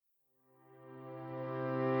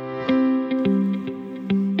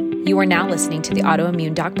You are now listening to the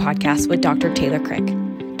Autoimmune Doc podcast with Dr. Taylor Crick.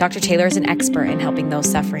 Dr. Taylor is an expert in helping those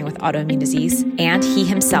suffering with autoimmune disease, and he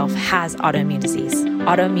himself has autoimmune disease.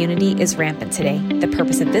 Autoimmunity is rampant today. The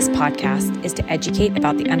purpose of this podcast is to educate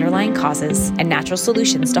about the underlying causes and natural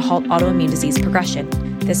solutions to halt autoimmune disease progression.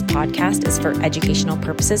 This podcast is for educational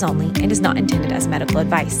purposes only and is not intended as medical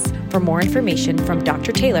advice. For more information from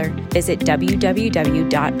Dr. Taylor, visit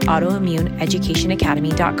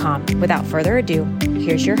www.autoimmuneeducationacademy.com. Without further ado,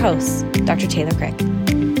 here's your host, Dr. Taylor Crick.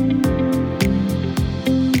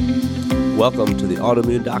 Welcome to the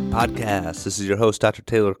Autoimmune Doc Podcast. This is your host, Dr.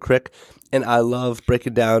 Taylor Crick, and I love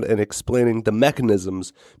breaking down and explaining the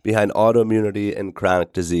mechanisms behind autoimmunity and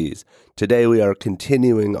chronic disease. Today we are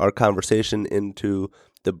continuing our conversation into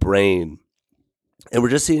the brain, and we're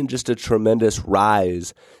just seeing just a tremendous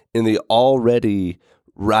rise in the already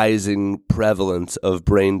rising prevalence of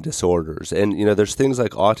brain disorders. And, there's things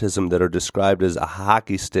like autism that are described as a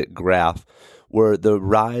hockey stick graph, where the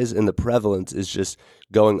rise in the prevalence is just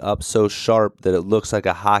going up so sharp that it looks like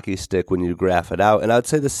a hockey stick when you graph it out. And I'd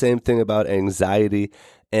say the same thing about anxiety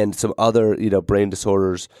and some other, brain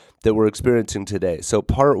disorders that we're experiencing today. So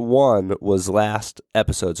part one was last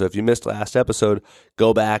episode. So if you missed last episode,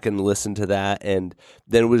 go back and listen to that. And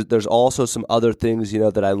then there's also some other things,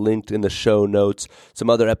 that I linked in the show notes, some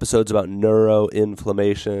other episodes about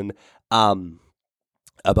neuroinflammation,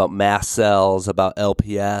 about mast cells, about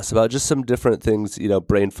LPS, about just some different things,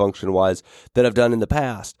 brain function-wise that I've done in the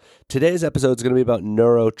past. Today's episode is going to be about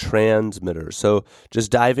neurotransmitters. So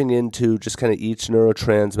just diving into just kind of each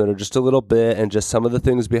neurotransmitter just a little bit and just some of the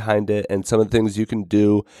things behind it and some of the things you can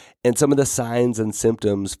do and some of the signs and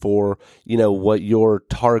symptoms for, what your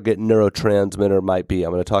target neurotransmitter might be.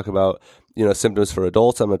 I'm going to talk about, symptoms for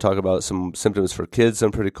adults. I'm going to talk about some symptoms for kids,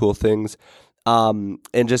 some pretty cool things. And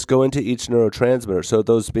just go into each neurotransmitter. So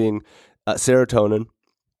those being serotonin,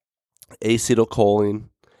 acetylcholine,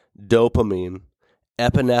 dopamine,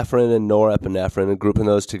 epinephrine and norepinephrine, and grouping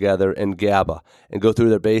those together, and GABA, and go through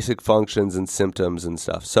their basic functions and symptoms and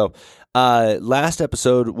stuff. So last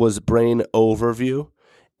episode was brain overview,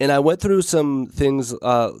 and I went through some things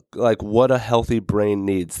like what a healthy brain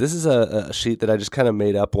needs. This is a sheet that I just kind of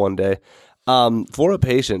made up one day. For a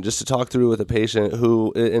patient, just to talk through with a patient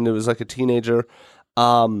who, and it was like a teenager.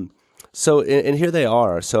 And here they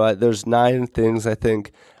are. So there's 9 things, I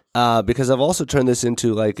think, because I've also turned this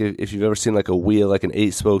into like, if you've ever seen like a wheel, like an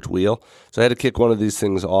 8-spoked wheel. So I had to kick one of these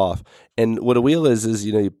things off. And what a wheel is,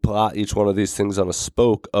 you plot each one of these things on a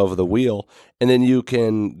spoke of the wheel, and then you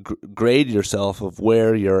can grade yourself of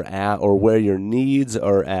where you're at or where your needs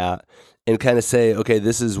are at, and kind of say, okay,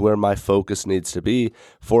 this is where my focus needs to be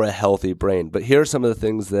for a healthy brain. But here are some of the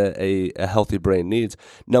things that a healthy brain needs.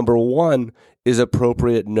 Number 1 is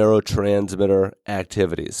appropriate neurotransmitter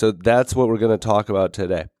activity. So that's what we're going to talk about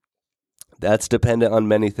today. That's dependent on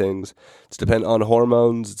many things. It's dependent on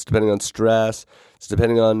hormones. It's depending on stress. It's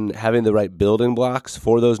depending on having the right building blocks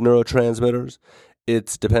for those neurotransmitters.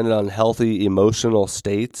 It's dependent on healthy emotional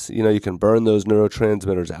states. You can burn those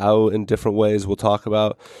neurotransmitters out in different ways we'll talk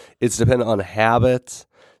about. It's dependent on habits.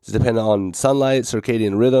 It's dependent on sunlight,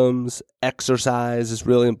 circadian rhythms. Exercise is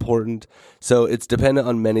really important. So it's dependent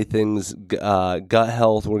on many things. Gut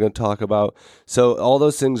health we're going to talk about. So all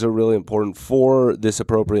those things are really important for this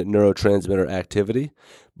appropriate neurotransmitter activity.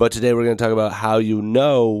 But today we're going to talk about how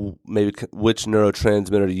maybe which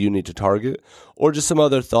neurotransmitter you need to target, or just some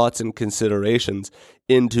other thoughts and considerations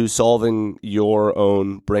into solving your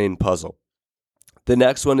own brain puzzle. The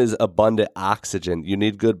next one is abundant oxygen. You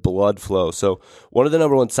need good blood flow. So one of the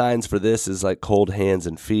number 1 signs for this is like cold hands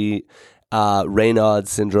and feet, Raynaud's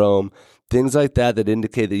syndrome, things like that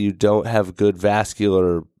indicate that you don't have good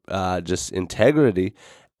vascular just integrity.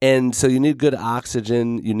 And so you need good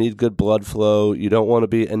oxygen, you need good blood flow, you don't want to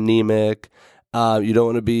be anemic, you don't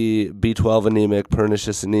want to be B12 anemic,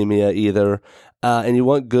 pernicious anemia either, and you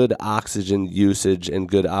want good oxygen usage and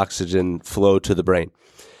good oxygen flow to the brain.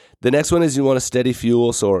 The next one is you want a steady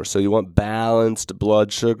fuel source, so you want balanced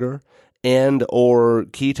blood sugar and or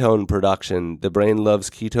ketone production. The brain loves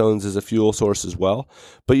ketones as a fuel source as well,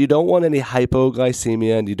 but you don't want any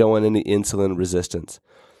hypoglycemia and you don't want any insulin resistance.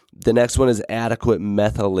 The next one is adequate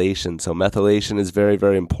methylation. So methylation is very,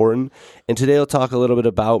 very important. And today I'll talk a little bit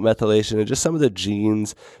about methylation and just some of the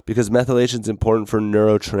genes, because methylation is important for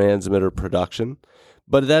neurotransmitter production.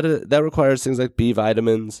 But that requires things like B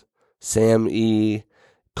vitamins, SAM-E,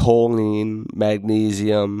 choline,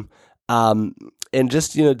 magnesium, and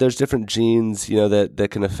just, there's different genes, that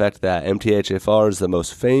can affect that. MTHFR is the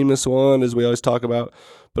most famous one, as we always talk about,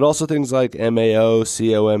 but also things like MAO,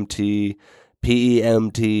 COMT,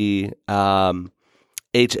 PEMT,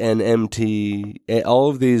 HNMT, all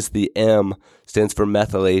of these, the M stands for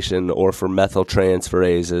methylation or for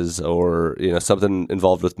methyltransferases or, something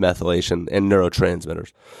involved with methylation and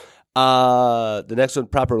neurotransmitters. The next one,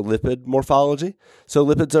 proper lipid morphology. So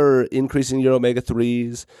lipids are increasing your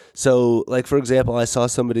omega-3s. So, like, for example, I saw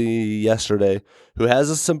somebody yesterday who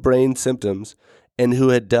has some brain symptoms and who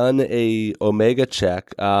had done a omega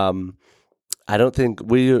check. I don't think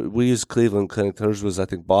we use Cleveland Clinic. Hers was, I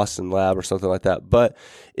think, Boston Lab or something like that. But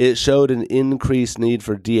it showed an increased need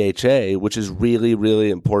for DHA, which is really,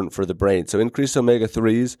 really important for the brain. So increased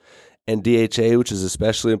omega-3s and DHA, which is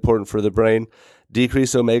especially important for the brain.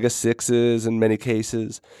 Decreased omega-6s in many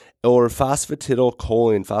cases, or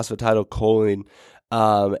phosphatidylcholine,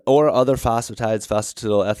 or other phosphatides,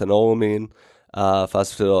 phosphatidylethanolamine,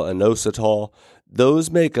 phosphatidylinositol.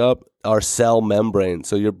 Those make up our cell membrane.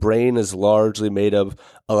 So your brain is largely made of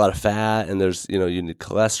a lot of fat, and there's, you need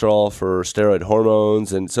cholesterol for steroid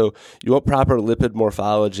hormones. And so you want proper lipid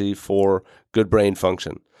morphology for good brain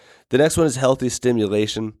function. The next one is healthy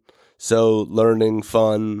stimulation. So learning,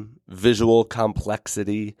 fun, visual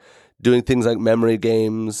complexity, doing things like memory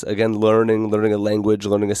games, again, learning a language,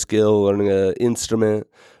 learning a skill, learning an instrument,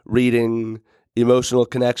 reading, emotional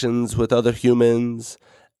connections with other humans,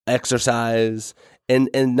 exercise, and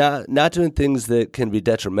not doing things that can be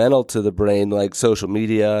detrimental to the brain, like social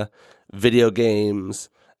media, video games.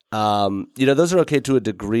 Those are okay to a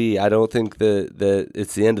degree. I don't think that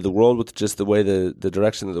it's the end of the world with just the way the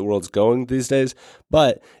direction that the world's going these days,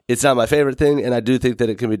 but it's not my favorite thing, and I do think that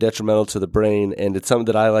it can be detrimental to the brain, and it's something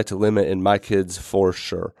that I like to limit in my kids for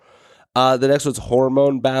sure. The next one's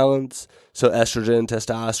hormone balance. So estrogen,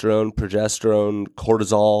 testosterone, progesterone,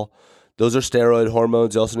 cortisol. Those are steroid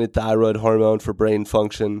hormones. You also need thyroid hormone for brain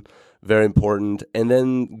function. Very important. And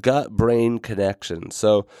then gut-brain connection.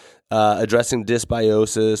 So addressing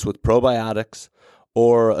dysbiosis with probiotics,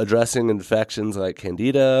 or addressing infections like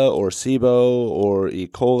Candida or SIBO or E.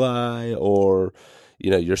 coli or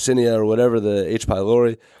Yersinia or whatever, the H.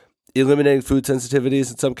 pylori. Eliminating food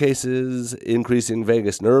sensitivities in some cases, increasing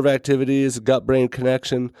vagus nerve activities, gut-brain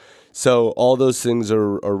connection. So all those things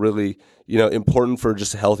are really important for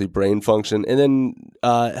just a healthy brain function. And then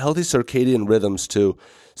healthy circadian rhythms too.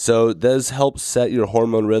 So those help set your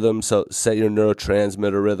hormone rhythms, so set your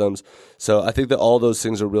neurotransmitter rhythms. So I think that all those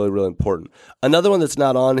things are really, really important. Another one that's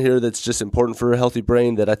not on here that's just important for a healthy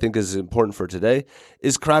brain that I think is important for today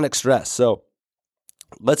is chronic stress. So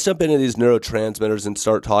let's jump into these neurotransmitters and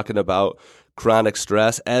start talking about chronic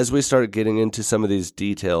stress as we start getting into some of these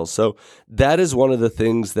details. So that is one of the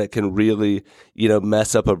things that can really,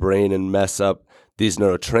 mess up a brain and mess up these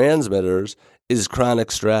neurotransmitters is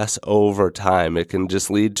chronic stress over time. It can just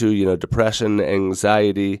lead to, depression,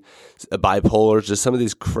 anxiety, bipolar, just some of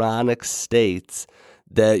these chronic states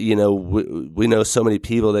that, we know so many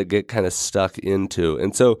people that get kind of stuck into.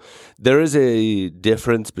 And so there is a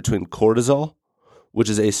difference between cortisol, which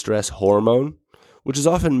is a stress hormone, which is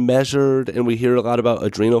often measured, and we hear a lot about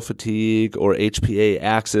adrenal fatigue or HPA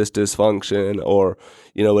axis dysfunction or,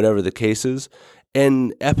 whatever the case is,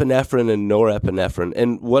 and epinephrine and norepinephrine.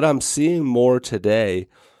 And what I'm seeing more today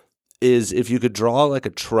is if you could draw like a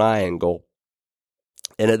triangle,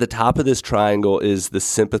 and at the top of this triangle is the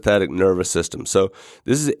sympathetic nervous system. So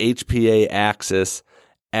this is HPA axis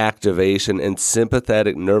activation and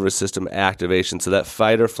sympathetic nervous system activation, so that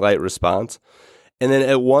fight or flight response. And then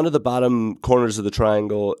at one of the bottom corners of the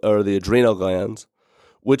triangle are the adrenal glands,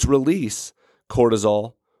 which release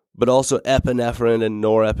cortisol, but also epinephrine and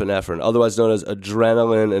norepinephrine, otherwise known as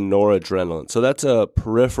adrenaline and noradrenaline. So that's a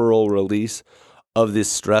peripheral release of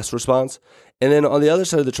this stress response. And then on the other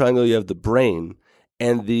side of the triangle, you have the brain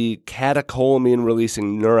and the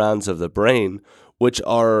catecholamine-releasing neurons of the brain, which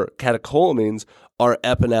are catecholamines are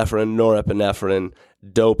epinephrine, norepinephrine,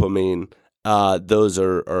 dopamine. Those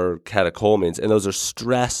are catecholamines, and those are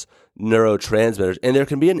stress neurotransmitters. And there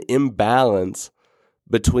can be an imbalance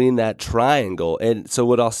between that triangle. And so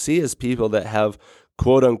what I'll see is people that have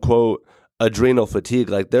quote unquote adrenal fatigue,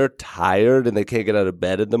 like they're tired and they can't get out of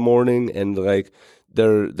bed in the morning, and like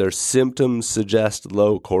their symptoms suggest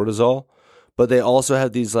low cortisol, but they also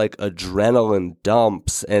have these like adrenaline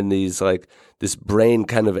dumps and these like this brain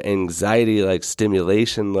kind of anxiety like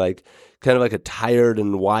stimulation, like kind of like a tired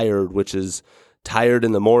and wired, which is tired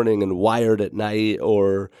in the morning and wired at night,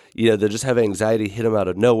 or, they just have anxiety hit them out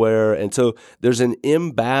of nowhere. And so there's an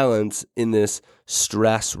imbalance in this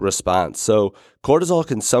stress response. So cortisol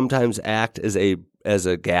can sometimes act as a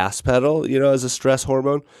gas pedal, as a stress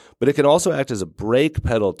hormone, but it can also act as a brake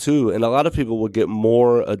pedal too. And a lot of people will get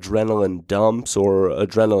more adrenaline dumps or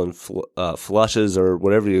adrenaline flushes or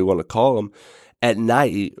whatever you want to call them at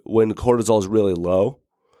night when cortisol is really low.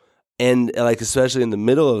 And like, especially in the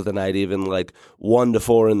middle of the night, even like 1 to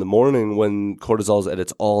 4 in the morning when cortisol is at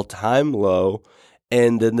its all-time low,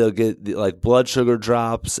 and then they'll get like blood sugar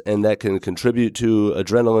drops, and that can contribute to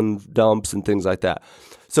adrenaline dumps and things like that.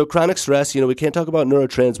 So chronic stress, we can't talk about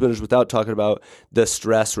neurotransmitters without talking about the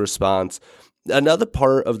stress response. Another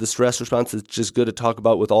part of the stress response that's just good to talk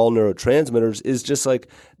about with all neurotransmitters is just like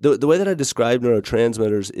the way that I describe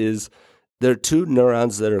neurotransmitters is there are two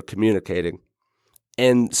neurons that are communicating.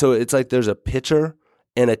 And so it's like there's a pitcher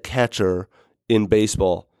and a catcher in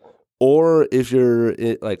baseball. Or if you're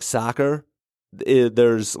like soccer,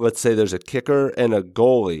 let's say there's a kicker and a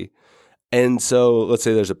goalie. And so let's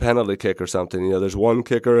say there's a penalty kick or something. There's one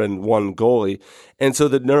kicker and one goalie. And so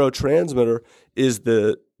the neurotransmitter is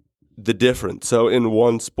the difference. So in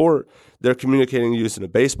one sport, they're communicating using a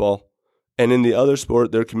baseball. And in the other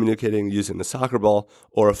sport, they're communicating using a soccer ball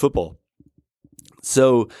or a football.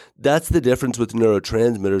 So that's the difference with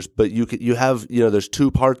neurotransmitters. But you have, there's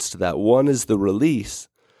two parts to that. One is the release,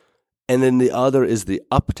 and then the other is the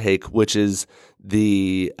uptake, which is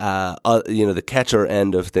the the catcher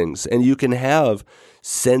end of things. And you can have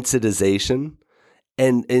sensitization,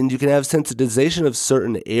 and you can have sensitization of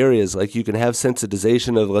certain areas. Like you can have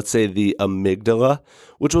sensitization of, let's say, the amygdala,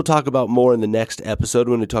 which we'll talk about more in the next episode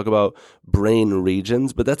when we talk about brain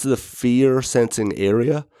regions. But that's the fear sensing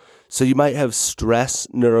area. So you might have stress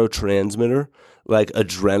neurotransmitter, like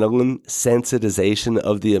adrenaline sensitization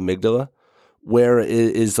of the amygdala, where it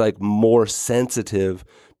is like more sensitive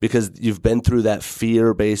because you've been through that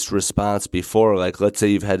fear-based response before. Like, let's say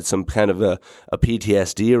you've had some kind of a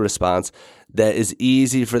PTSD response that is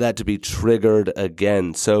easy for that to be triggered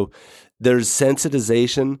again. So there's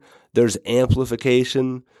sensitization, there's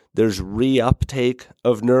amplification, there's reuptake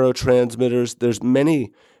of neurotransmitters. There's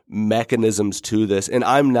many mechanisms to this. And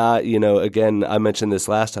I'm not, again, I mentioned this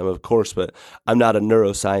last time, of course, but I'm not a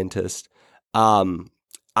neuroscientist.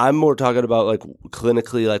 I'm more talking about like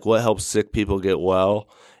clinically, like what helps sick people get well.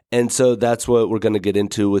 And so that's what we're going to get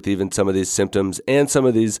into with even some of these symptoms and some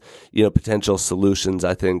of these, potential solutions,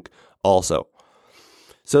 I think, also.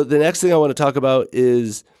 So the next thing I want to talk about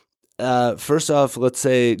is, first off, let's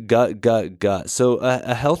say gut. So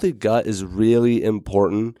a healthy gut is really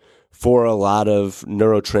important for a lot of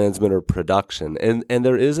neurotransmitter production. And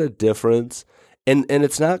there is a difference. And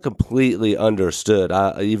it's not completely understood,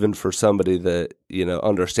 even for somebody that,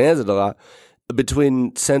 understands it a lot,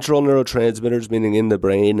 between central neurotransmitters, meaning in the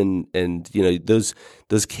brain, and those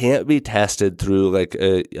can't be tested through like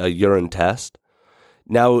a urine test.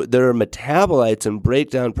 Now, there are metabolites and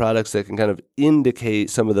breakdown products that can kind of indicate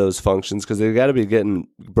some of those functions because they've got to be getting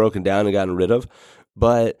broken down and gotten rid of.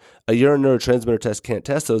 But a urine neurotransmitter test can't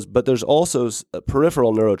test those. But there's also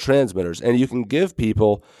peripheral neurotransmitters, and you can give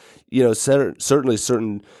people certainly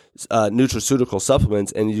certain nutraceutical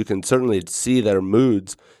supplements, and you can certainly see their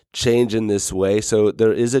moods change in this way. So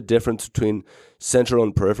there is a difference between central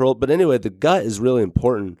and peripheral. But anyway, the gut is really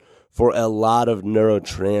important for a lot of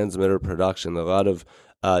neurotransmitter production, a lot of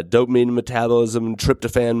dopamine metabolism,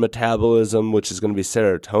 tryptophan metabolism, which is going to be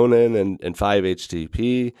serotonin and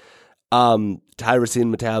 5-HTP, tyrosine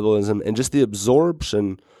metabolism, and just the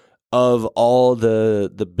absorption of all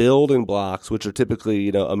the building blocks, which are typically,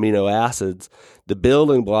 amino acids, the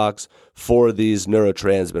building blocks for these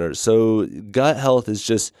neurotransmitters. So gut health is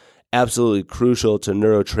just absolutely crucial to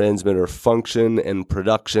neurotransmitter function and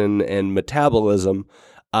production and metabolism.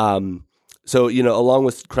 So, along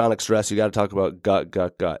with chronic stress, you got to talk about gut.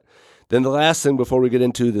 Then the last thing before we get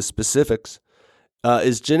into the specifics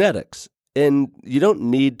is genetics. And you don't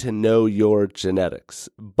need to know your genetics,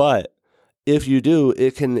 but if you do,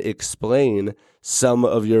 it can explain some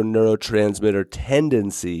of your neurotransmitter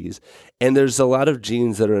tendencies. And there's a lot of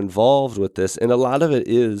genes that are involved with this, and a lot of it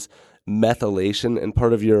is methylation and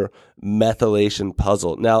part of your methylation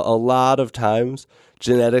puzzle. Now, a lot of times,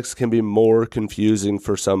 genetics can be more confusing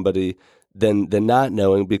for somebody than not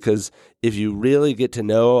knowing, because if you really get to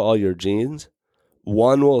know all your genes,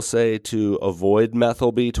 one will say to avoid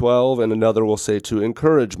methyl B12, and another will say to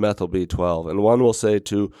encourage methyl B12, and one will say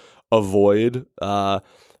to avoid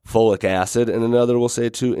folic acid, and another will say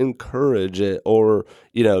to encourage it, or,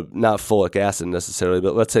 not folic acid necessarily,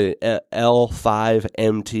 but let's say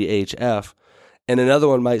L5-MTHF, and another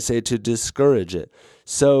one might say to discourage it.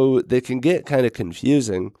 So they can get kind of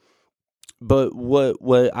confusing. But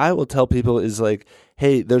what I will tell people is like,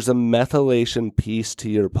 hey, there's a methylation piece to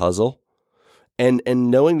your puzzle. And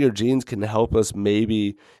knowing your genes can help us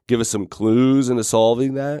maybe give us some clues into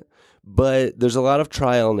solving that. But there's a lot of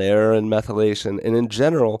trial and error in methylation. And in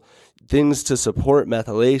general, things to support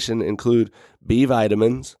methylation include B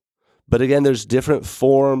vitamins, But again, there's different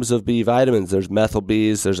forms of B vitamins. There's methyl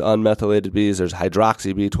Bs, there's unmethylated Bs, there's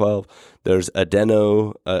hydroxy B12, there's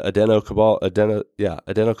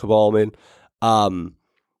adenocobalamin.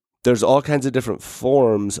 There's all kinds of different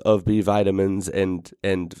forms of B vitamins and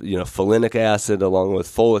folinic acid along with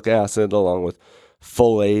folic acid along with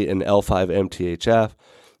folate and L5-MTHF.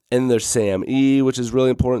 And there's SAMe, which is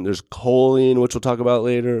really important. There's choline, which we'll talk about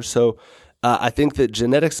later. So I think that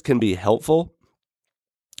genetics can be helpful,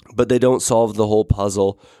 but they don't solve the whole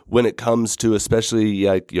puzzle when it comes to especially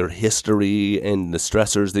like your history and the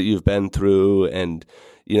stressors that you've been through. And,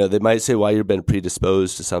 they might say why you've been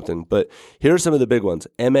predisposed to something. But here are some of the big ones.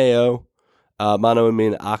 MAO,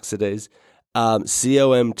 monoamine oxidase,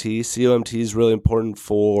 COMT. COMT is really important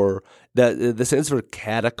for that. The stands for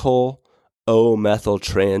catechol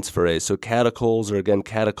O-methyltransferase. So catechols are, again,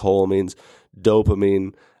 catecholamines,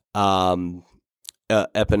 dopamine,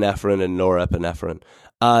 epinephrine, and norepinephrine.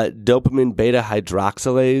 Dopamine Beta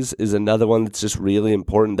Hydroxylase is another one that's just really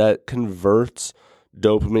important. That converts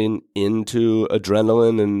dopamine into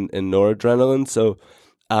adrenaline and noradrenaline. So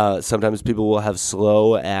sometimes people will have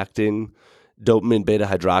slow-acting dopamine beta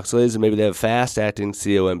hydroxylase, and maybe they have fast-acting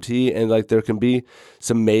COMT, and like there can be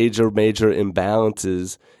some major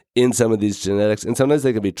imbalances in some of these genetics. And sometimes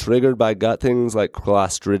they can be triggered by gut things like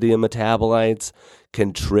Clostridium metabolites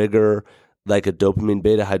can trigger like a dopamine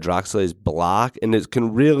beta hydroxylase block, and it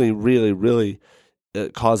can really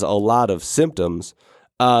cause a lot of symptoms.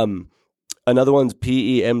 Another one's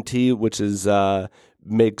PEMT, which is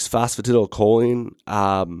makes phosphatidylcholine.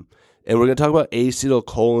 And we're going to talk about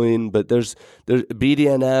acetylcholine, but there's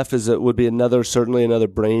BDNF would be certainly another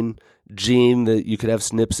brain gene that you could have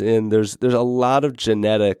SNPs in. There's a lot of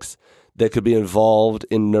genetics that could be involved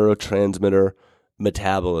in neurotransmitter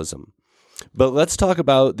metabolism. But let's talk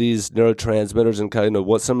about these neurotransmitters and kind of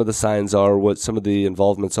what some of the signs are, what some of the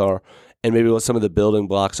involvements are, and maybe what some of the building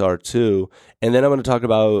blocks are too. And then I'm going to talk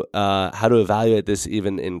about how to evaluate this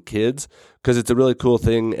even in kids, because it's a really cool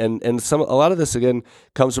thing. And a lot of this, again,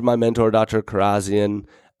 comes from my mentor, Dr. Karazian.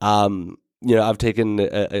 I've taken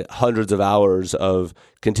hundreds of hours of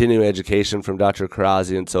continuing education from Dr.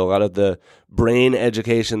 Karazian. So a lot of the brain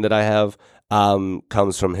education that I have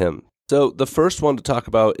comes from him. So the first one to talk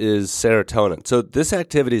about is serotonin. So this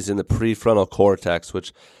activity is in the prefrontal cortex,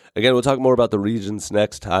 which, again, we'll talk more about the regions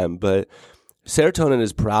next time. But serotonin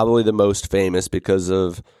is probably the most famous because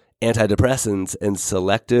of antidepressants and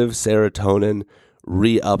selective serotonin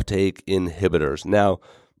reuptake inhibitors. Now,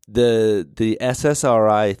 the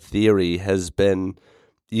SSRI theory has been,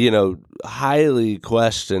 highly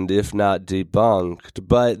questioned, if not debunked,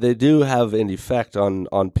 but they do have an effect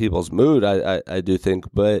on people's mood, I do think.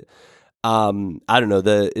 But I don't know,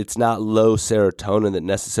 it's not low serotonin that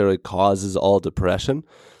necessarily causes all depression.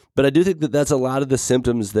 But I do think that that's a lot of the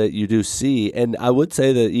symptoms that you do see. And I would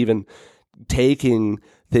say that even taking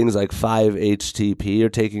things like 5-HTP or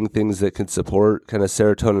taking things that can support kind of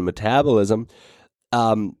serotonin metabolism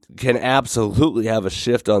can absolutely have a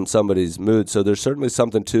shift on somebody's mood. So there's certainly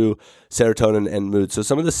something to serotonin and mood. So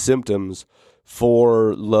some of the symptoms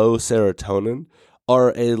for low serotonin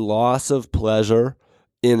are a loss of pleasure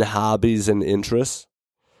in hobbies and interests.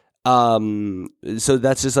 So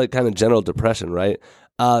that's just like kind of general depression, right?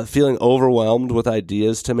 Feeling overwhelmed with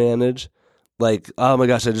ideas to manage. Like, oh my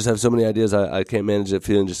gosh, I just have so many ideas, I can't manage it,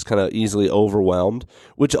 feeling just kind of easily overwhelmed.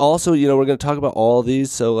 Which also, we're going to talk about all of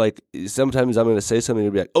these. So like sometimes I'm going to say something and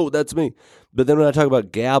you'll be like, oh, that's me. But then when I talk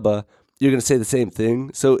about GABA, you're going to say the same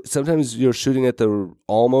thing. So sometimes you're shooting at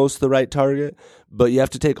almost the right target, but you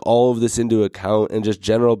have to take all of this into account and just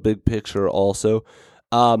general big picture also.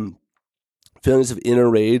 Feelings of inner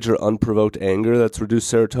rage or unprovoked anger, that's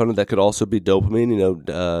reduced serotonin. That could also be dopamine,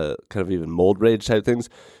 kind of even mold rage type things.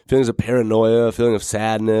 Feelings of paranoia, feeling of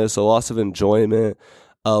sadness, a loss of enjoyment,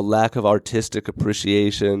 a lack of artistic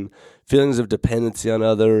appreciation, feelings of dependency on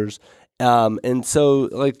others. And so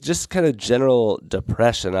like just kind of general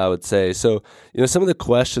depression, I would say. So, some of the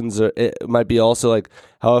questions it might be also like,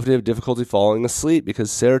 how often do you have difficulty falling asleep?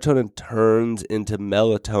 Because serotonin turns into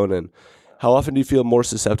melatonin. How often do you feel more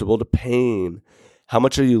susceptible to pain? How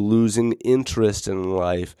much are you losing interest in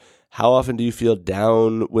life? How often do you feel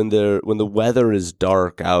down when the weather is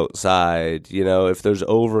dark outside? If there's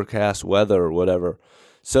overcast weather or whatever.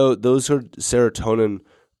 So those are serotonin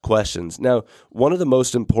questions. Now, one of the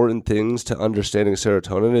most important things to understanding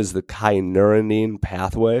serotonin is the Kynurenine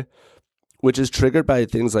Pathway, which is triggered by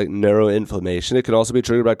things like neuroinflammation. It can also be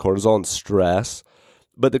triggered by cortisol and stress.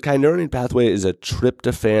 But the Kynurenine pathway is a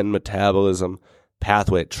tryptophan metabolism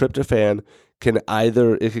pathway. Tryptophan can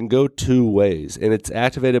go two ways, and it's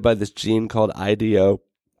activated by this gene called IDO.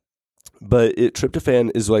 But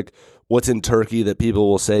tryptophan is like what's in turkey that people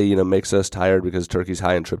will say, makes us tired because turkey's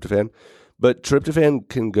high in tryptophan. But tryptophan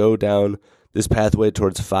can go down this pathway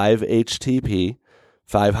towards 5-HTP,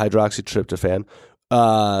 5-hydroxytryptophan,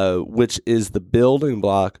 which is the building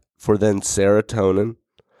block for then serotonin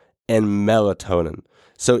and melatonin.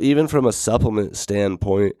 So even from a supplement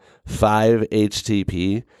standpoint,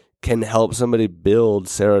 5-HTP can help somebody build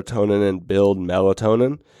serotonin and build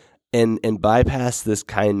melatonin and bypass this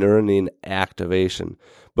kynurenine activation.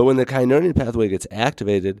 But when the kynurenine pathway gets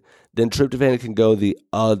activated, then tryptophan can go the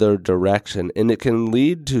other direction, and it can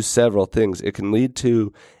lead to several things. It can lead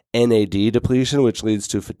to NAD depletion, which leads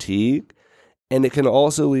to fatigue, and it can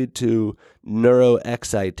also lead to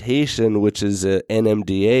neuroexcitation, which is a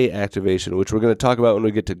NMDA activation, which we're going to talk about when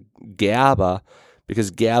we get to GABA,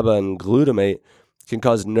 because GABA and glutamate can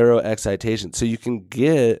cause neuroexcitation. So you can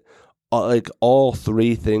get all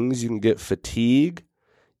three things. You can get fatigue,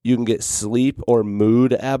 you can get sleep or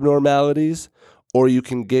mood abnormalities, or you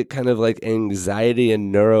can get kind of like anxiety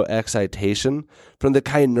and neuroexcitation from the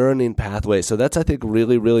kynurenine pathway. So that's, I think,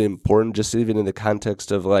 really, really important, just even in the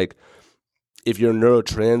context of like, if your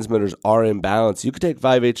neurotransmitters are imbalanced, you could take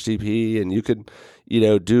 5-HTP and you could,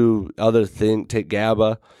 do other things, take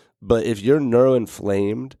GABA. But if you're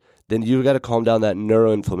neuroinflamed, then you've got to calm down that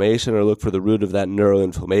neuroinflammation or look for the root of that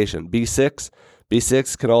neuroinflammation.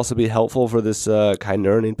 B6 can also be helpful for this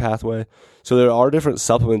kynurenine pathway. So there are different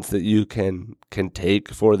supplements that you can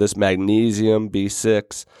take for this. Magnesium,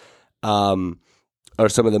 B6 are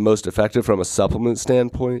some of the most effective from a supplement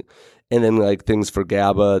standpoint. And then like things for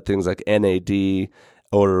GABA, things like NAD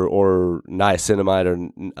or niacinamide or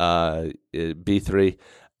B3.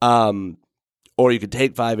 Or you could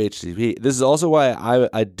take 5-HTP. This is also why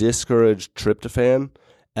I discourage tryptophan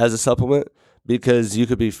as a supplement, because you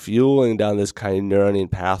could be fueling down this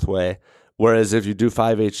kynurenine pathway, whereas if you do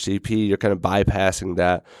 5-HTP, you're kind of bypassing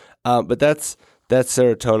that. But that's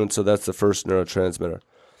serotonin, so that's the first neurotransmitter.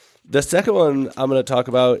 The second one I'm going to talk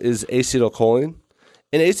about is acetylcholine.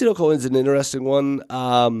 And acetylcholine is an interesting one.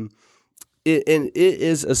 It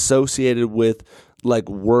is associated with like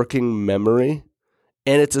working memory,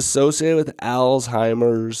 and it's associated with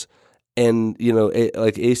Alzheimer's and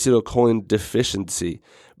like acetylcholine deficiency.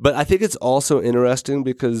 But I think it's also interesting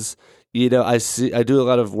because I do a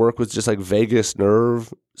lot of work with just like vagus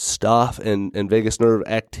nerve stuff and vagus nerve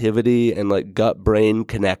activity and like gut brain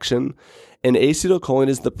connection, and acetylcholine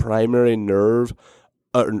is the primary nerve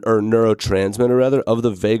or neurotransmitter rather of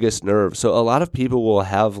the vagus nerve. So a lot of people will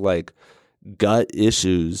have like gut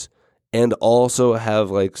issues and also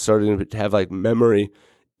have like starting to have like memory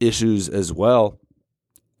issues as well.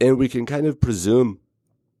 And we can kind of presume,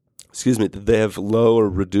 that they have low or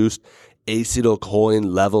reduced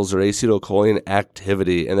acetylcholine levels or acetylcholine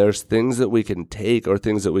activity. And there's things that we can take or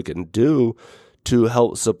things that we can do to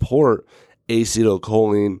help support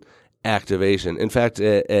acetylcholine activation. In fact,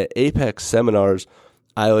 at Apex seminars,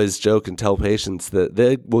 I always joke and tell patients that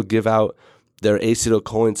they will give out their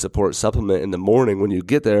acetylcholine support supplement in the morning when you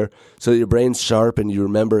get there so that your brain's sharp and you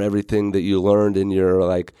remember everything that you learned in your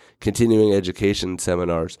like continuing education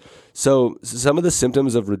seminars. So some of the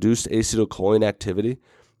symptoms of reduced acetylcholine activity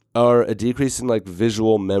are a decrease in like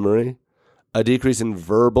visual memory, a decrease in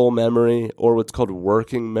verbal memory or what's called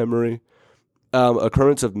working memory,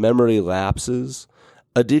 occurrence of memory lapses,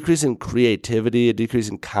 a decrease in creativity, a decrease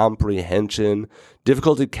in comprehension,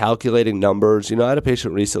 difficulty calculating numbers. I had a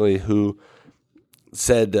patient recently who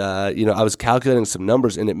said, I was calculating some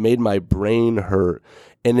numbers and it made my brain hurt.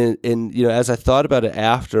 And as I thought about it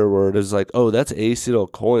afterward, it was like, oh, that's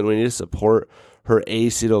acetylcholine. We need to support her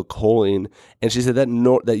acetylcholine. And she said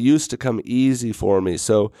that used to come easy for me.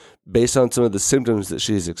 So based on some of the symptoms that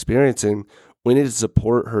she's experiencing, we need to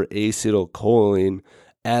support her acetylcholine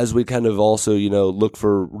as we kind of also, look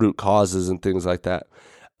for root causes and things like that.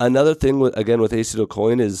 Another thing with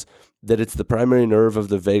acetylcholine is that it's the primary nerve of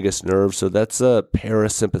the vagus nerve. So that's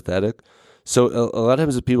parasympathetic. So a lot of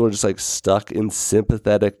times people are just like stuck in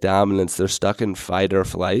sympathetic dominance. They're stuck in fight or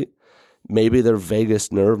flight. Maybe their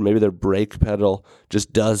vagus nerve, maybe their brake pedal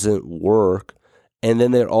just doesn't work. And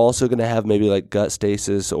then they're also going to have maybe like gut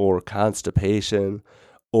stasis or constipation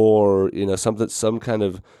or, some kind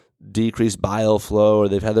of decreased bile flow, or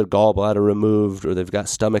they've had their gallbladder removed, or they've got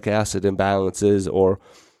stomach acid imbalances or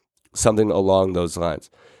something along those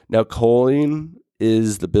lines. Now, choline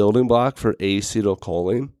is the building block for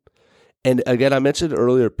acetylcholine. And again, I mentioned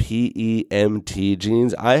earlier PEMT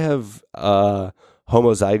genes. I have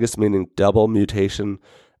homozygous, meaning double mutation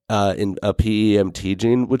in a PEMT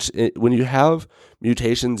gene, which when you have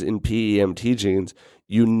mutations in PEMT genes,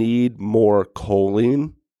 you need more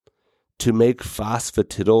choline to make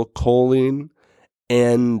phosphatidylcholine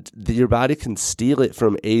and your body can steal it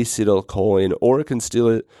from acetylcholine, or it can steal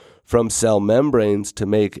it from cell membranes to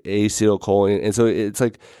make acetylcholine. And so it's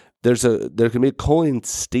like there can be choline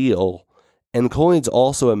steal, and choline's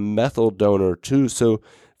also a methyl donor too. So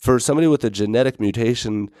for somebody with a genetic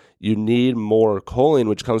mutation, you need more choline,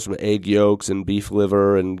 which comes from egg yolks and beef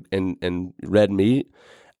liver and red meat.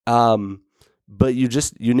 But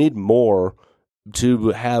you need more to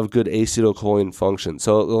have good acetylcholine function.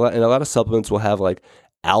 So and a lot of supplements will have like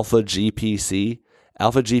alpha GPC.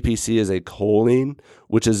 Alpha GPC is a choline,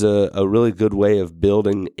 which is a really good way of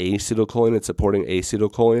building acetylcholine and supporting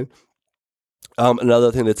acetylcholine.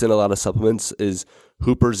 Another thing that's in a lot of supplements is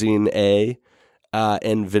huperzine A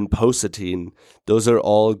and vinpocetine. Those are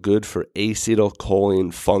all good for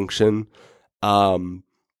acetylcholine function and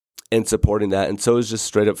supporting that. And so is just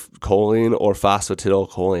straight up choline or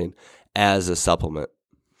phosphatidylcholine as a supplement.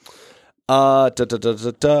 Let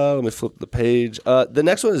me flip the page. The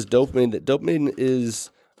next one is dopamine. Dopamine is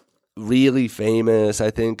really famous,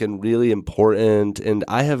 I think, and really important. And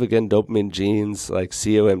I have, again, dopamine genes like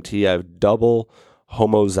COMT. I have double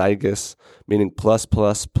homozygous, meaning plus,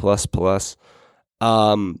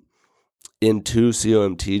 in two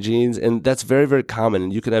COMT genes. And that's very, very common.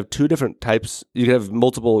 And you can have two different types. You can have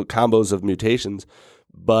multiple combos of mutations.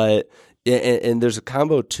 But, and there's a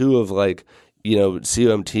combo too of like,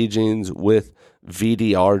 COMT genes with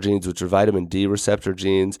VDR genes, which are vitamin D receptor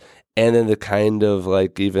genes, and then the kind of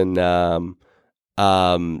like even the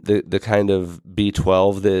kind of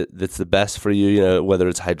B12 that's the best for you, whether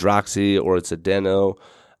it's hydroxy or it's adeno,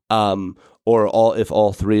 or if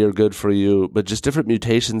all three are good for you, but just different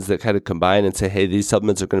mutations that kind of combine and say, hey, these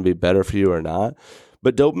supplements are going to be better for you or not.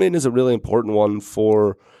 But dopamine is a really important one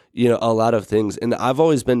for a lot of things. And I've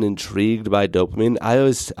always been intrigued by dopamine.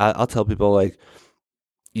 I'll tell people like,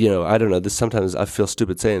 I don't know, this sometimes I feel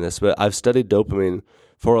stupid saying this, but I've studied dopamine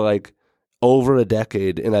for like over a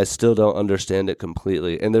decade and I still don't understand it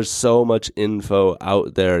completely. And there's so much info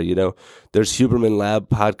out there, there's Huberman Lab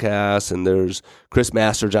podcasts and there's Chris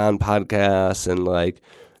Masterjohn podcasts and like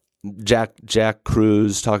Jack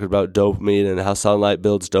Cruz talking about dopamine and how sunlight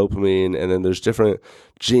builds dopamine, and then there's different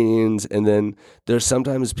genes, and then there's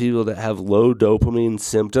sometimes people that have low dopamine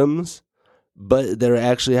symptoms, but they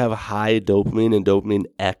actually have high dopamine and dopamine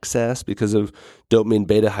excess because of dopamine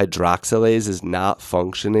beta hydroxylase is not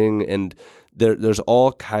functioning, and there's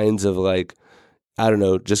all kinds of like, I don't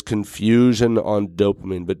know, just confusion on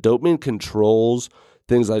dopamine. But dopamine controls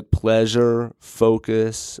things like pleasure,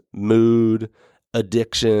 focus, mood,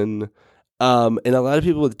 addiction, and a lot of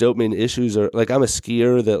people with dopamine issues are like, I'm a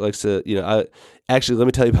skier that likes to, actually, let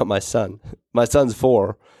me tell you about my son. My son's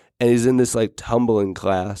 4 and he's in this like tumbling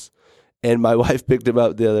class, and my wife picked him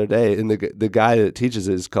up the other day, and the guy that teaches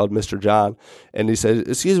it is called Mr. John, and he said,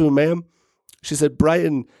 excuse me, ma'am. She said,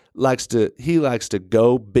 Brighton likes to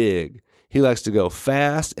go big. He likes to go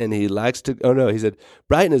fast, and he said,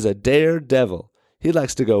 Brighton is a daredevil. He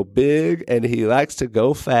likes to go big and he likes to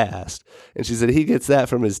go fast. And she said he gets that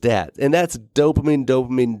from his dad. And that's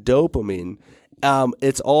dopamine.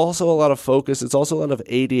 It's also a lot of focus. It's also a lot of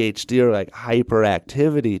ADHD or like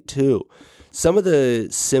hyperactivity too. Some of the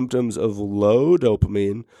symptoms of low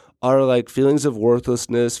dopamine are like feelings of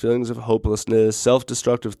worthlessness, feelings of hopelessness,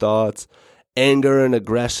 self-destructive thoughts, anger and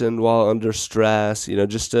aggression while under stress,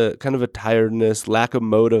 just a kind of a tiredness, lack of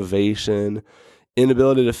motivation,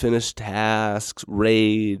 inability to finish tasks,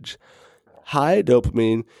 rage. High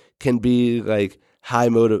dopamine can be like high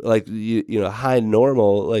high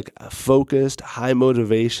normal, like focused, high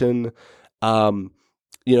motivation. A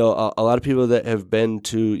lot of people that have been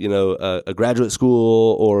to, a graduate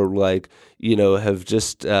school or like, have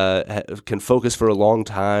just can focus for a long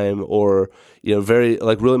time or, very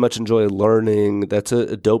like really much enjoy learning. That's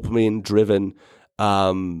a dopamine driven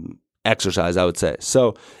exercise, I would say.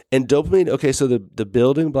 So, and dopamine, okay, so the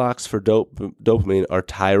building blocks for dopamine are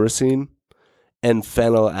tyrosine and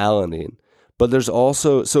phenylalanine. But there's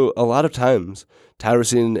also, so a lot of times,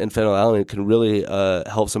 tyrosine and phenylalanine can really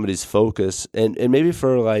help somebody's focus, and maybe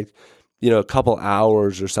for like, a couple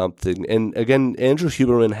hours or something. And again, Andrew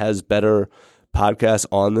Huberman has better podcasts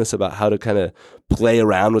on this about how to kind of play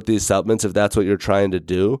around with these supplements if that's what you're trying to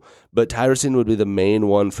do. But tyrosine would be the main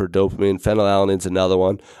one for dopamine. Phenylalanin's another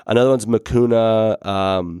one. Another one's mucuna.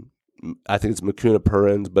 I think it's mucuna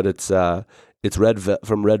purins, but it's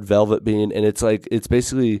from red velvet bean, and it's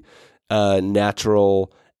basically a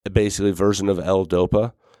natural version of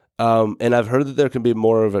L-dopa. And I've heard that there can be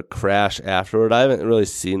more of a crash afterward. I haven't really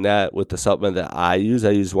seen that with the supplement that I use.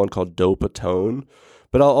 I use one called Dopatone.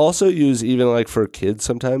 But I'll also use, even like for kids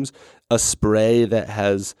sometimes, a spray that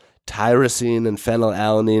has tyrosine and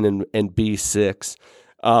phenylalanine and B6.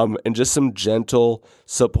 And just some gentle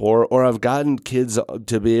support, or I've gotten kids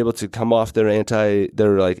to be able to come off their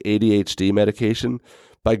like ADHD medication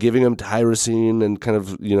by giving them tyrosine and kind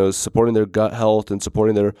of, supporting their gut health and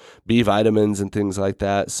supporting their B vitamins and things like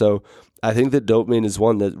that. So I think that dopamine is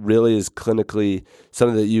one that really is clinically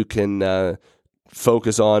something that you can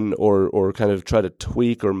focus on or kind of try to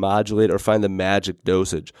tweak or modulate or find the magic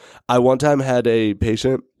dosage. I one time had a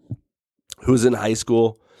patient who was in high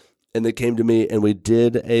school, and they came to me and we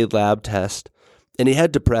did a lab test, and he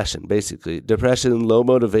had depression, basically. Depression, low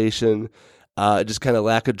motivation, just kind of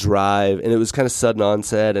lack of drive, and it was kind of sudden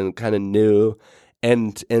onset and kind of new.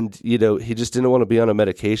 And he just didn't want to be on a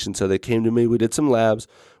medication, so they came to me. We did some labs.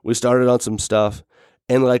 We started on some stuff.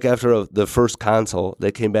 And like after the first consult,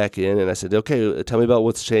 they came back in and I said, okay, tell me about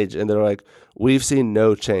what's changed. And they're like, we've seen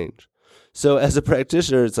no change. So as a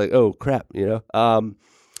practitioner, it's like, oh, crap,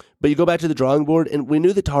 But you go back to the drawing board, and we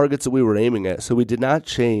knew the targets that we were aiming at, so we did not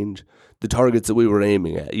change the targets that we were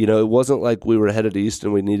aiming at. It wasn't like we were headed east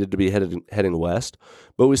and we needed to be heading west,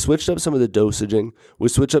 but we switched up some of the dosaging, we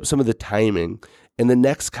switched up some of the timing, and the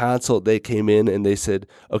next consult they came in and they said,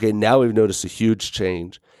 okay, now we've noticed a huge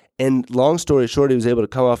change. And long story short, he was able to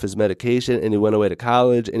come off his medication, and he went away to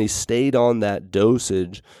college, and he stayed on that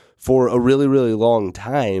dosage for a really, really long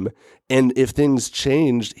time. And if things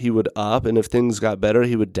changed, he would up, and if things got better,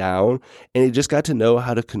 he would down. And he just got to know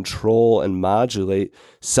how to control and modulate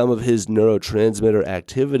some of his neurotransmitter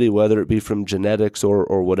activity, whether it be from genetics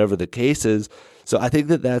or whatever the case is. So I think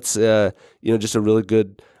that that's just a really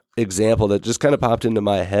good example that just kind of popped into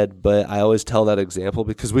my head. But I always tell that example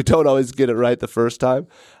because we don't always get it right the first time.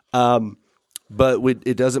 But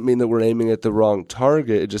it doesn't mean that we're aiming at the wrong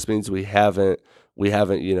target. It just means we haven't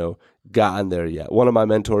gotten there yet. One of my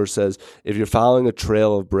mentors says, if you're following a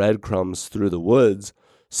trail of breadcrumbs through the woods,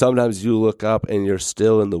 sometimes you look up and you're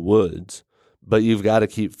still in the woods, but you've got to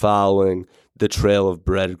keep following the trail of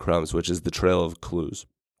breadcrumbs, which is the trail of clues.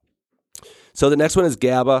 So the next one is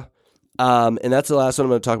GABA, and that's the last one I'm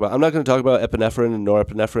going to talk about. I'm not going to talk about epinephrine and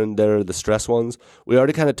norepinephrine. They're the stress ones. We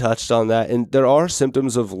already kind of touched on that, and there are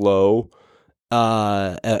symptoms of low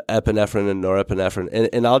epinephrine and norepinephrine,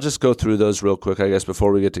 and I'll just go through those real quick, I guess,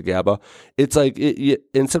 before we get to GABA. It's like,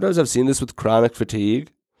 and sometimes I've seen this with chronic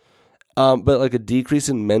fatigue, but like a decrease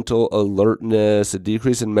in mental alertness, a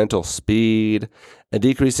decrease in mental speed, a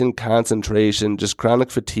decrease in concentration, just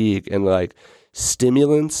chronic fatigue, and like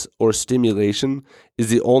stimulants or stimulation is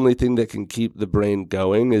the only thing that can keep the brain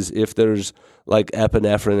going, is if there's like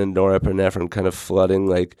epinephrine and norepinephrine kind of flooding,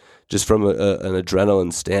 like just from an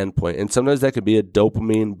adrenaline standpoint. And sometimes that could be a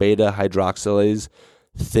dopamine beta hydroxylase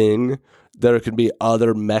thing. There could be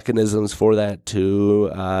other mechanisms for that too.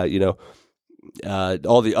 All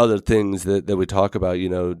the other things that we talk about,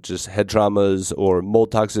 just head traumas or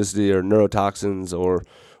mold toxicity or neurotoxins or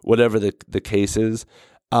whatever the case is.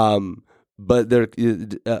 But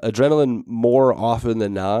adrenaline, more often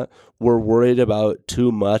than not, we're worried about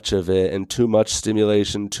too much of it and too much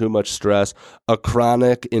stimulation, too much stress, a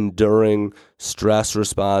chronic, enduring stress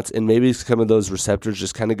response, and maybe some of those receptors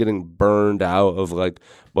just kind of getting burned out of like,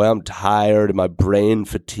 well, I'm tired and my brain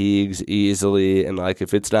fatigues easily, and like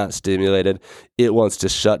if it's not stimulated, it wants to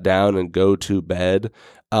shut down and go to bed.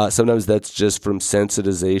 Sometimes that's just from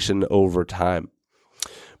sensitization over time.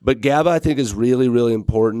 But GABA, I think, is really, really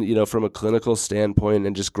important, from a clinical standpoint,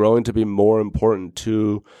 and just growing to be more important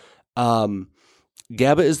too.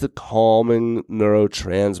 GABA is the calming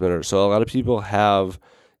neurotransmitter. So a lot of people have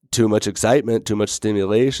too much excitement, too much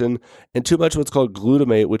stimulation, and too much what's called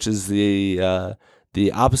glutamate, which is the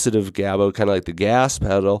opposite of GABA, kind of like the gas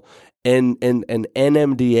pedal, and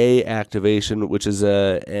NMDA activation, which is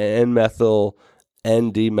a N-methyl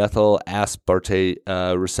aspartate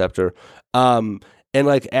receptor. And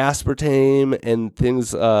like aspartame and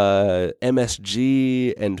things,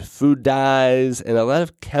 MSG and food dyes and a lot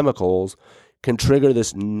of chemicals can trigger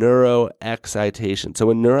this neuroexcitation. So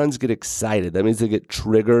when neurons get excited, that means they get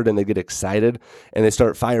triggered and they get excited and they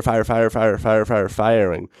start firing.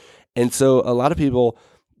 And so a lot of people,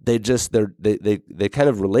 they kind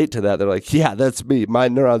of relate to that. They're like, yeah, that's me. My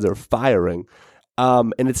neurons are firing.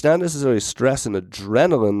 And it's not necessarily stress and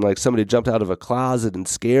adrenaline, like somebody jumped out of a closet and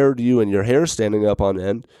scared you and your hair standing up on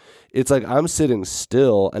end. It's like I'm sitting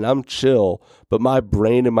still and I'm chill, but my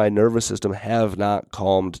brain and my nervous system have not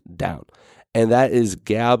calmed down. And that is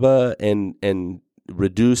GABA and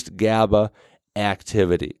reduced GABA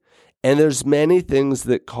activity. And there's many things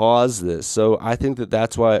that cause this. So I think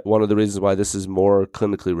that's why one of the reasons why this is more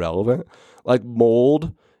clinically relevant. Like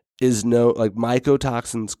mold is like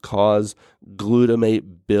mycotoxins cause glutamate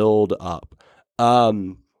build up.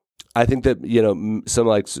 I think that, some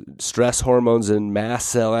like stress hormones and mast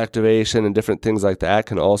cell activation and different things like that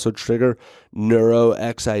can also trigger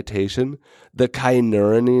neuroexcitation. The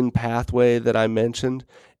kynurenine pathway that I mentioned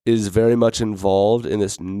is very much involved in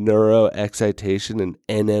this neuroexcitation and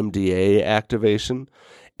NMDA activation.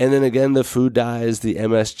 And then again, the food dyes, the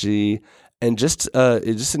MSG, and just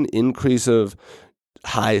an increase of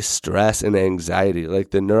high stress and anxiety.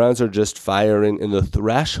 Like the neurons are just firing, and the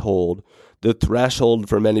threshold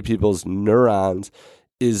for many people's neurons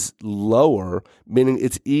is lower, meaning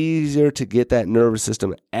it's easier to get that nervous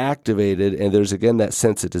system activated. And there's, again, that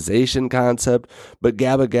sensitization concept. But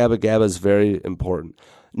GABA is very important.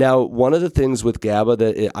 Now, one of the things with GABA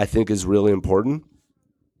that I think is really important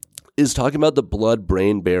is talking about the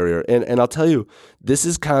blood-brain barrier. And I'll tell you, this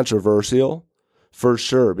is controversial for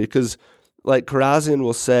sure, because like Karazian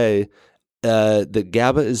will say that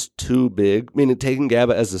GABA is too big, meaning taking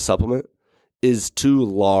GABA as a supplement is too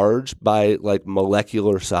large by like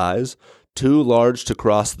molecular size, too large to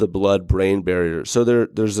cross the blood-brain barrier. So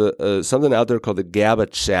there's something out there called the GABA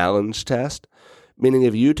challenge test, meaning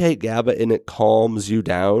if you take GABA and it calms you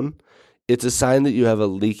down, it's a sign that you have a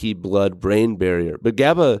leaky blood-brain barrier. But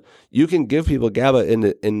GABA, you can give people GABA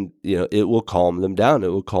and it will calm them down. It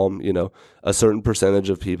will calm, a certain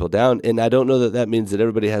percentage of people down. And I don't know that means that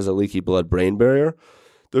everybody has a leaky blood-brain barrier.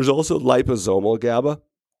 There's also liposomal GABA.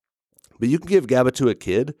 But you can give GABA to a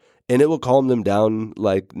kid, and it will calm them down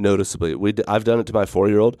like noticeably. I've done it to my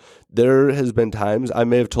 4-year-old. There has been times, I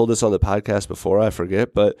may have told this on the podcast before, I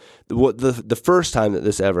forget, but the first time that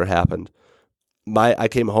this ever happened, I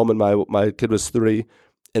came home and my kid was 3,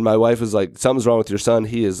 and my wife was like, "Something's wrong with your son.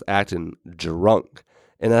 He is acting drunk."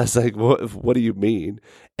 And I was like, "What do you mean?"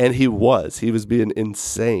 And he was being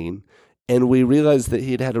insane. And we realized that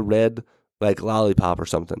he'd had a red like lollipop or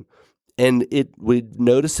something. And we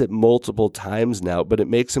notice it multiple times now, but it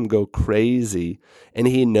makes him go crazy, and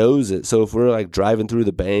he knows it. So if we're like driving through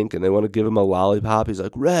the bank and they want to give him a lollipop, he's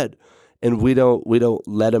like, "Red," and we don't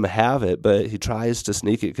let him have it, but he tries to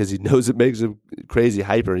sneak it because he knows it makes him crazy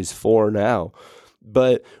hyper. He's 4 now,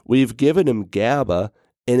 but we've given him GABA,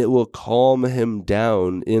 and it will calm him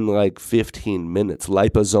down in like 15 minutes.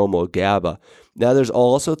 Liposomal GABA. Now, there's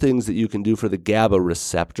also things that you can do for the GABA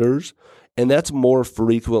receptors. And that's more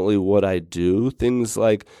frequently what I do. Things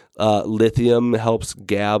like lithium helps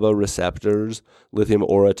GABA receptors, lithium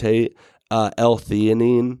orotate,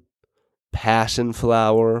 L-theanine, passion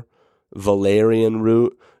flower, valerian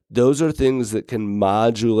root. Those are things that can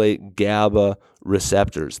modulate GABA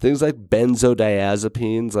receptors. Things like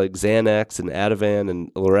benzodiazepines like Xanax and Ativan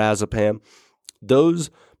and lorazepam. Those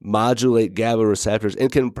modulate GABA receptors and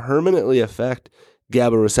can permanently affect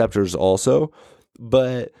GABA receptors also.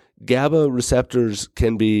 But GABA receptors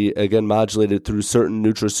can be, again, modulated through certain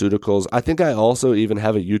nutraceuticals. I think I also even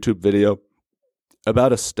have a YouTube video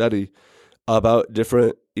about a study about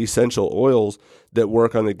different essential oils that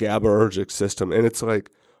work on the GABAergic system. And it's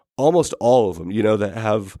like almost all of them, that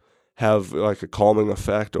have like a calming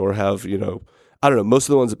effect or have, I don't know, most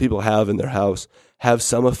of the ones that people have in their house have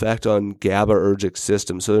some effect on GABAergic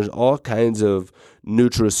system. So there's all kinds of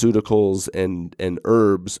nutraceuticals and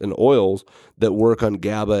herbs and oils that work on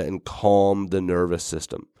GABA and calm the nervous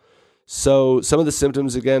system. So some of the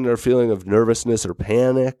symptoms, again, are feeling of nervousness or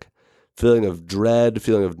panic, feeling of dread,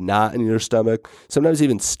 feeling of knot in your stomach, sometimes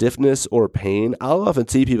even stiffness or pain. I'll often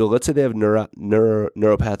see people, let's say they have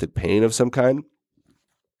neuropathic pain of some kind,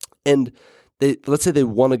 and let's say they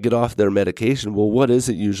want to get off their medication. Well, what is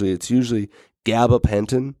it usually? It's usually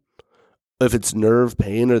gabapentin. If it's nerve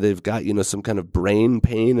pain or they've got, some kind of brain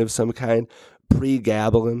pain of some kind,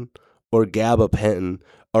 pregabalin or gabapentin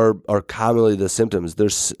are commonly the symptoms.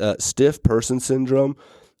 There's stiff person syndrome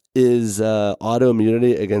is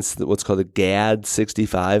autoimmunity against what's called the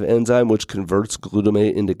GAD65 enzyme, which converts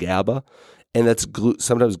glutamate into GABA. And that's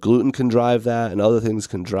sometimes gluten can drive that, and other things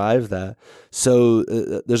can drive that. So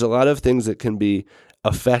there's a lot of things that can be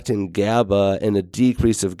affecting GABA and a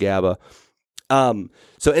decrease of GABA.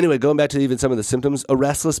 So anyway, going back to even some of the symptoms, a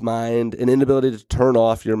restless mind, an inability to turn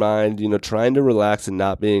off your mind, trying to relax and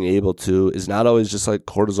not being able to is not always just like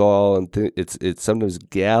cortisol, and it's sometimes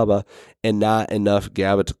GABA and not enough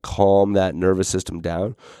GABA to calm that nervous system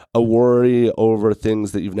down. A worry over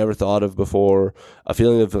things that you've never thought of before, a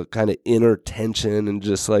feeling of a kind of inner tension, and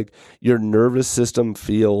just like your nervous system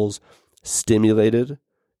feels stimulated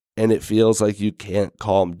and it feels like you can't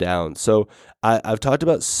calm down. So I've talked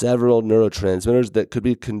about several neurotransmitters that could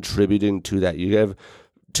be contributing to that. You have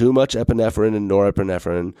too much epinephrine and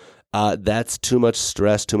norepinephrine. That's too much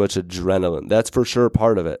stress, too much adrenaline. That's for sure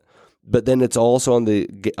part of it. But then it's also on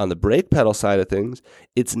the brake pedal side of things,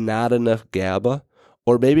 it's not enough GABA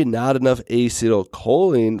or maybe not enough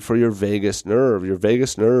acetylcholine for your vagus nerve. Your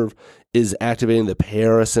vagus nerve is activating the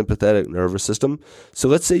parasympathetic nervous system. So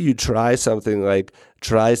let's say you try something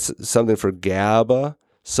for GABA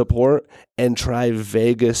support and try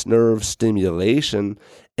vagus nerve stimulation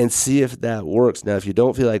and see if that works. Now, if you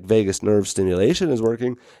don't feel like vagus nerve stimulation is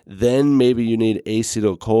working, then maybe you need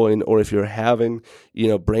acetylcholine, or if you're having,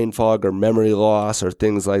 brain fog or memory loss or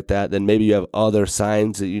things like that, then maybe you have other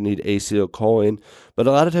signs that you need acetylcholine. But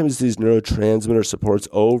a lot of times these neurotransmitter supports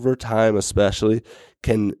over time especially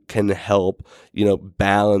can help,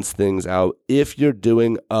 balance things out if you're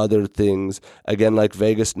doing other things, again, like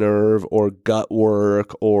vagus nerve or gut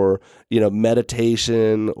work or,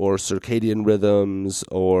 meditation or circadian rhythms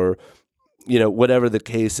or, whatever the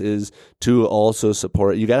case is, to also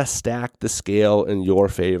support. You got to stack the scale in your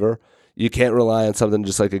favor. You can't rely on something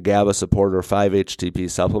just like a GABA support or 5-HTP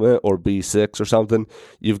supplement or B6 or something.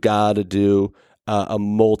 You've got to do a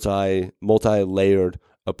multi-layered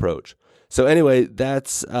approach. So anyway,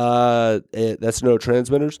 that's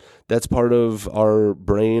neurotransmitters. That's part of our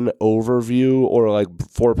brain overview, or like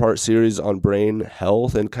 4-part series on brain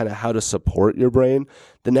health and kind of how to support your brain.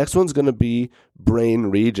 The next one's going to be brain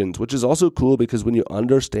regions, which is also cool because when you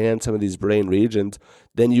understand some of these brain regions,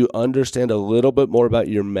 then you understand a little bit more about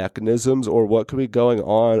your mechanisms or what could be going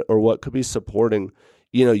on or what could be supporting,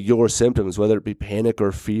 your symptoms, whether it be panic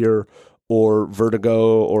or fear or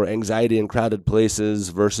vertigo or anxiety in crowded places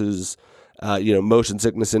versus motion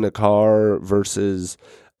sickness in a car versus,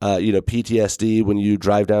 PTSD when you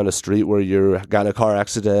drive down a street where you got in a car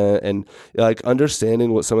accident, and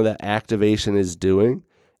understanding what some of that activation is doing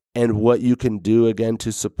and what you can do again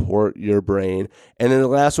to support your brain. And then the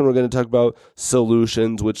last one, we're going to talk about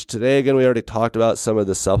solutions, which today, again, we already talked about some of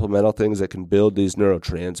the supplemental things that can build these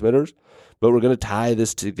neurotransmitters. But we're going to tie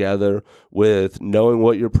this together with knowing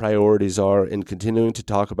what your priorities are and continuing to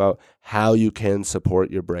talk about how you can support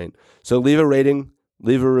your brain. So leave a rating,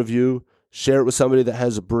 leave a review, share it with somebody that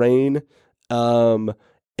has a brain.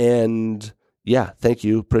 And yeah, thank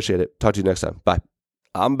you. Appreciate it. Talk to you next time. Bye.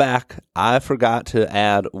 I'm back. I forgot to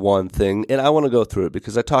add one thing, and I want to go through it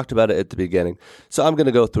because I talked about it at the beginning. So I'm going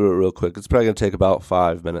to go through it real quick. It's probably going to take about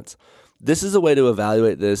 5 minutes. This is a way to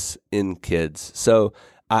evaluate this in kids. So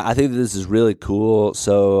I think that this is really cool.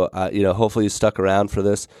 So, hopefully you stuck around for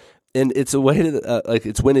this. And it's a way to,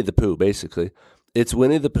 it's Winnie the Pooh, basically. It's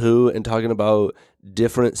Winnie the Pooh and talking about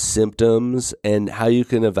different symptoms and how you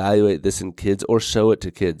can evaluate this in kids or show it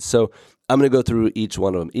to kids. So I'm going to go through each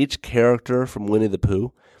one of them. Each character from Winnie the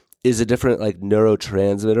Pooh is a different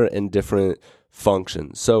neurotransmitter and different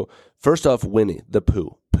functions. So first off, Winnie the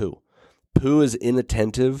Pooh. Pooh is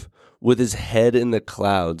inattentive with his head in the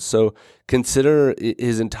clouds. So consider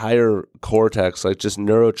his entire cortex like just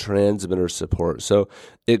neurotransmitter support. So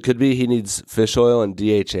it could be he needs fish oil and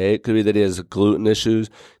DHA. It could be that he has gluten issues.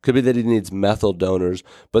 It could be that he needs methyl donors.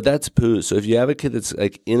 But that's Pooh. So if you have a kid that's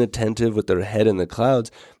inattentive with their head in the clouds,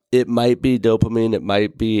 it might be dopamine, it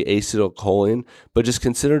might be acetylcholine, but just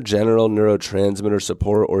consider general neurotransmitter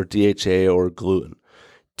support or DHA or gluten.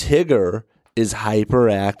 Tigger is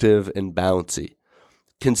hyperactive and bouncy.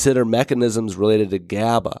 Consider mechanisms related to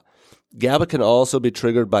GABA. GABA can also be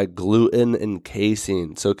triggered by gluten and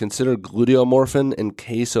casein. So consider gluteomorphin and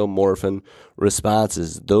casomorphin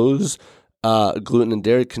responses. Those gluten and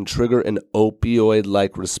dairy can trigger an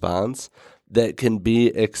opioid-like response that can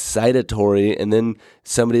be excitatory, and then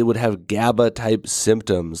somebody would have GABA-type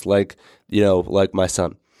symptoms like my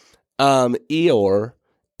son. Eeyore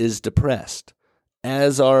is depressed,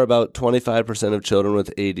 as are about 25% of children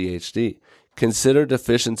with ADHD. Consider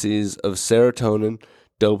deficiencies of serotonin,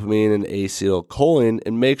 dopamine, and acetylcholine,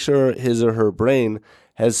 and make sure his or her brain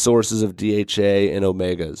has sources of DHA and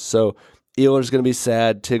omegas. So Eeyore's going to be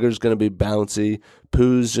sad, Tigger's going to be bouncy,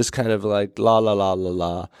 Pooh's just kind of like la la la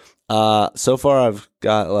la la. So far I've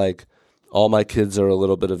got all my kids are a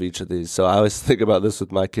little bit of each of these. So I always think about this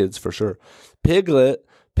with my kids for sure. Piglet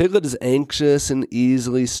is anxious and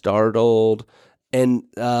easily startled and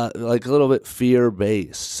a little bit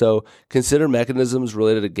fear-based. So consider mechanisms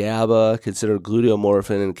related to GABA, consider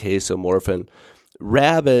gluteomorphin and casomorphin.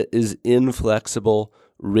 Rabbit is inflexible,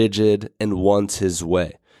 rigid, and wants his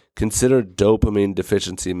way. Consider dopamine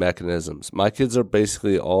deficiency mechanisms. My kids are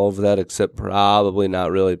basically all of that except probably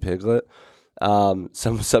not really Piglet.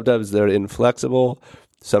 Sometimes they're inflexible.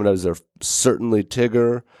 Sometimes they're certainly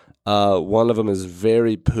Tigger. One of them is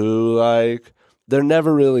very Pooh-like. They're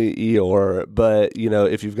never really Eeyore, but,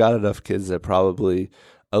 if you've got enough kids, they're probably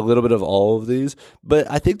a little bit of all of these.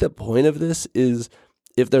 But I think the point of this is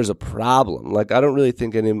if there's a problem. I don't really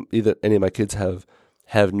think any of my kids have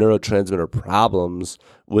have neurotransmitter problems,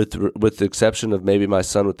 with the exception of maybe my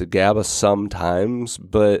son with the GABA sometimes.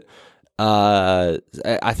 But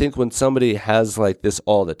I think when somebody has like this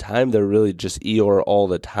all the time, they're really just Eeyore all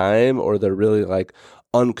the time, or they're really like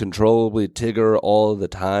uncontrollably Tigger all the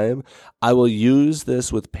time. I will use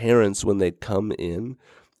this with parents when they come in,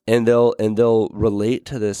 and they'll relate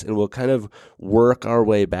to this, and we'll kind of work our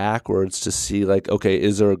way backwards to see like, okay,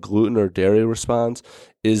 is there a gluten or dairy response?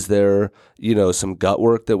 Is there, some gut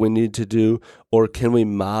work that we need to do? Or can we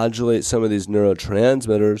modulate some of these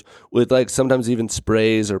neurotransmitters with like sometimes even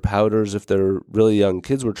sprays or powders if they're really young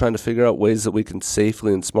kids? We're trying to figure out ways that we can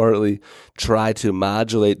safely and smartly try to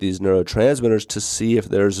modulate these neurotransmitters to see if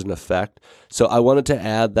there's an effect. So I wanted to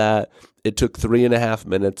add that. It took 3.5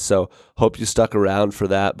 minutes, so hope you stuck around for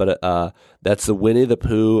that. But that's the Winnie the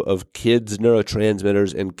Pooh of kids'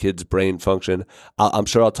 neurotransmitters and kids' brain function. I'm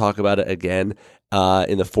sure I'll talk about it again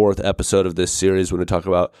in the 4th episode of this series when we talk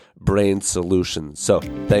about brain solutions. So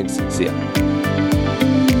thanks. See ya.